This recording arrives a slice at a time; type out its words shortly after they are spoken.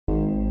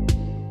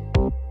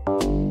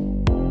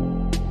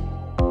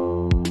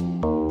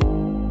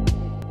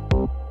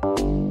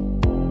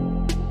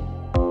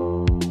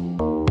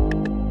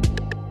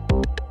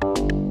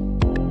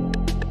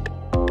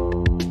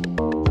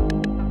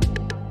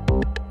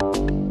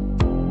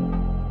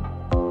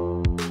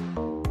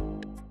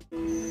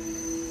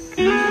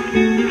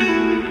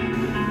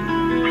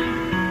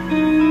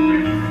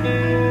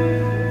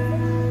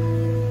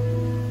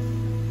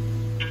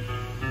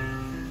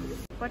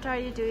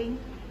you doing?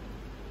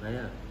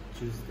 Maya,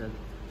 choose the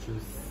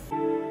juice.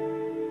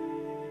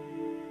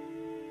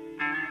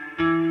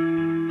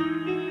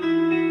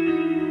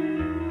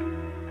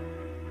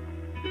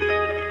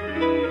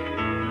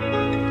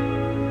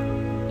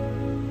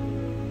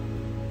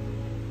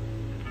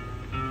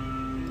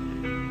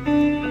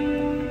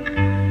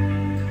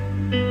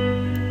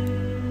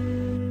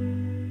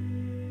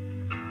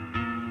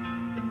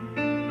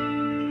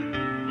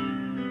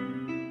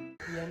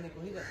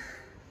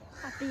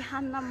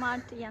 Hatihan na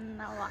matiyan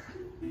nawa.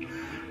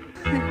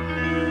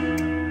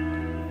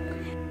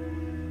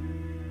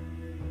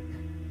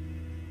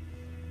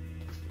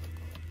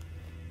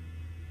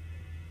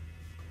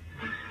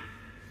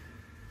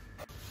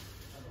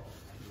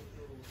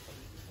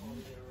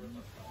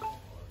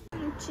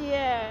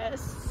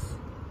 Cheers.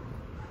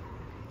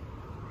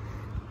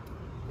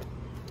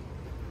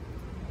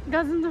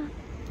 Doesn't do.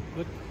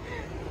 Good.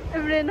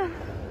 Everyone.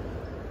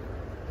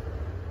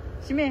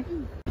 Shime.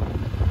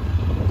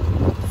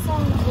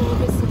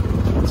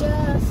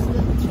 Just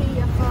the three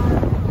of us.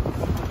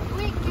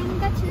 Wait, can you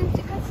catch it?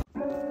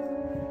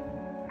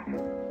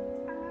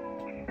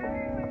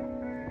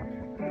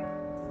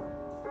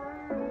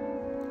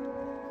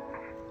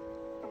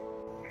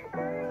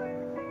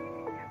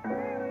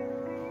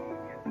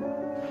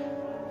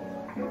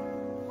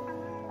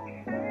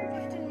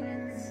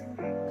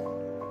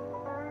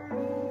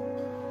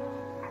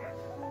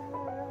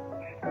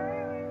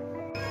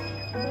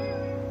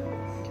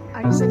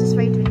 Are you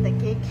satisfied with the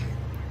cake?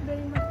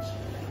 Very much.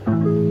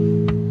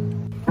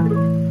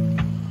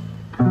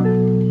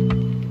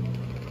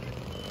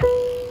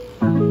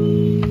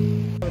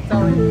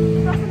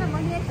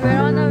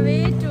 We're on our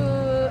way to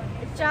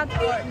chat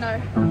partner.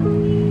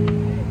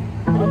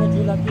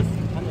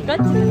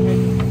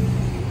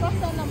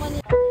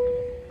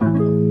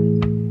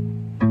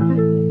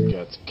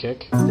 Got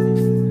cake.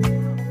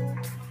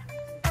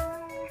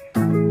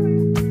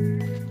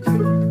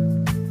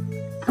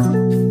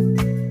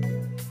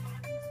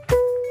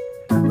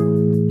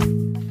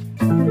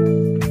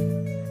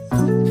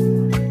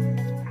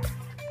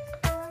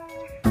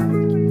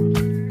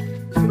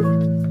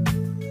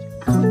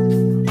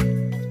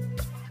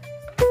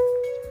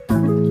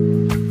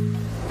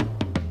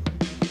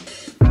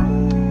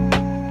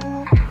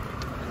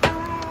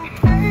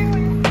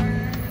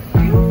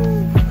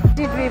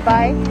 Did we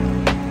buy?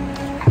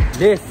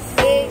 This.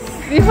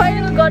 We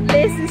finally got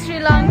lace in Sri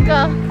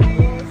Lanka.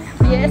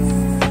 Yes.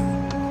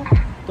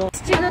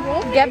 Still a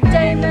gap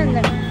time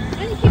and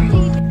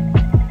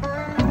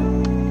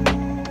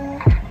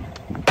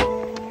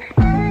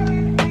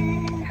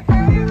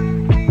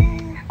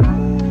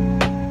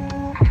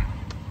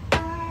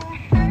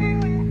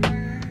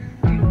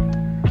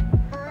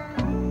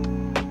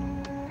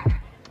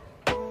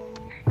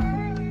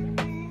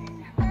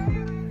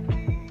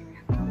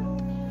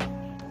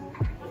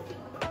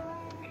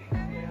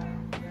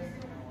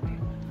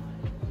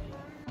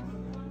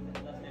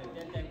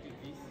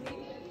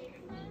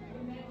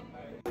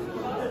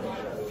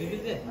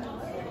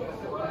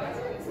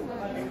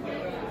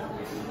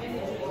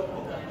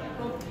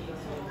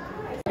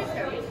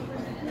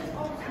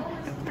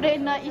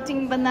Prerna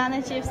eating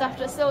banana chips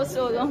after so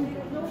long.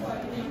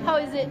 How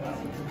is it?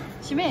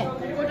 Shime?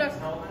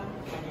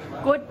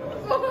 Good.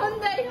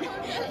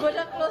 Good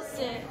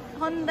close.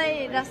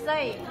 Hyundai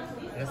Rasai.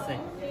 Rasai.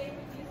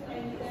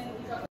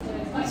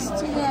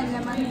 Chilean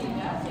lemon.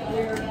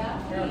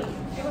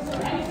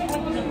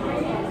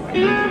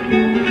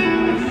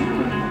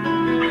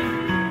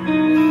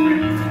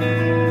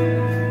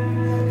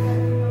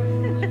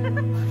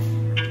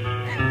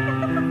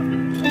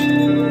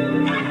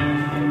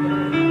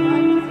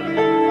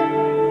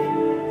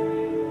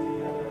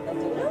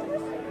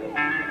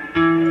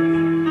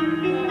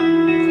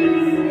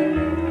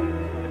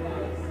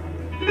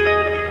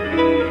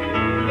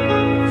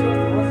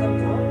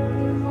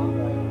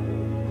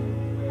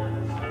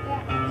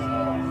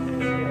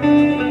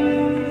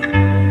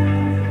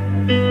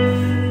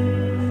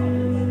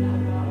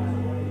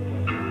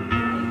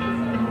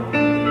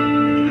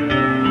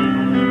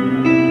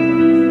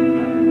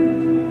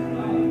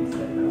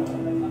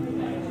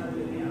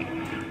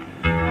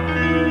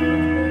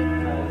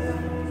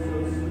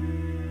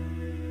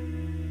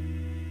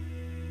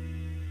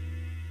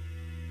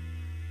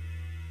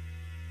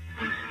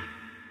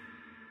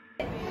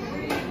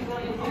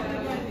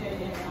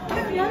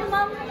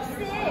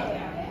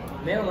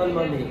 Male or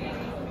mommy?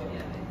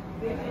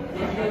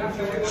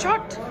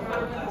 Short.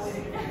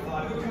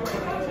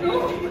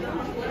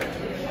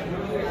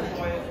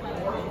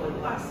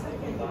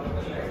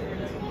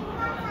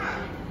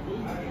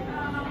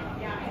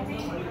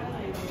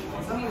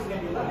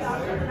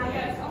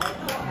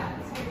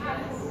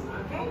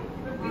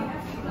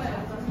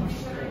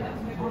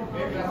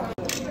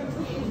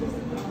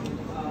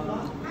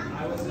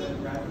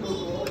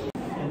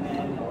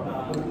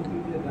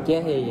 क्या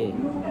है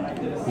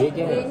ये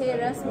क्या है? ये है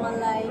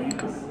rasmalai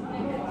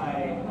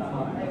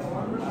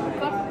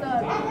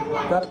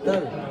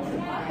Custard.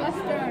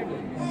 custard.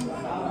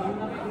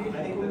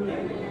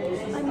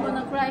 I'm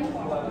gonna cry.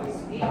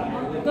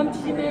 Come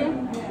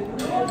Shime.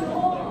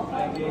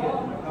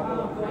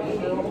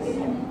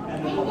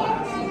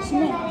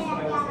 Shime.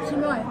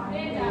 Shime.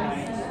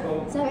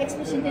 Sa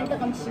expression dito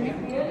come Shime.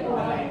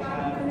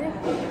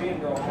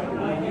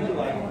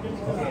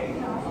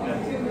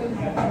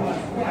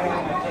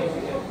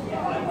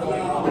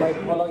 My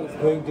color is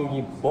going to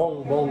be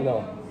bong bong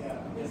now.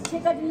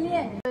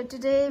 So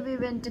today we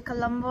went to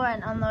Colombo,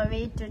 and on our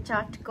way to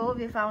Chatco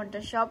we found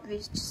a shop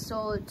which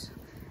sold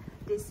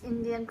these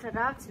Indian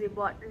products. We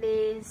bought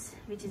lace,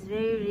 which is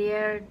very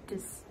rare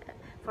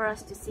for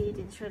us to see it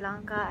in Sri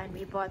Lanka, and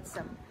we bought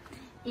some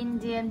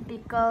Indian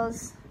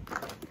pickles,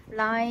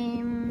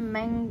 lime,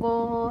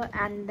 mango,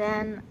 and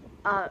then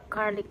a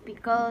garlic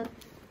pickle.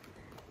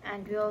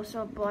 And we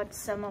also bought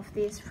some of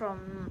these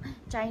from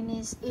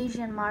Chinese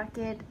Asian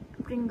market,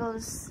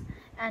 Pringles,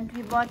 and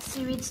we bought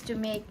seaweeds to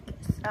make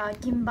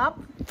kimbap.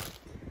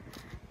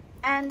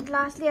 And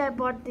lastly I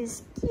bought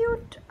this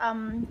cute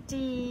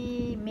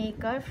tea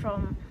maker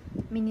from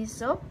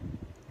Miniso.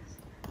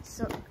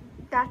 So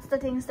that's the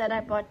things that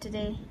I bought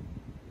today.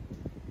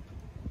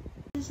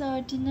 This is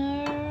our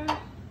dinner.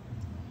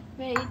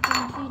 We're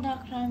eating 3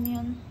 duck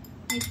ramyun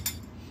with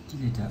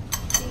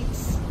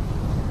dates.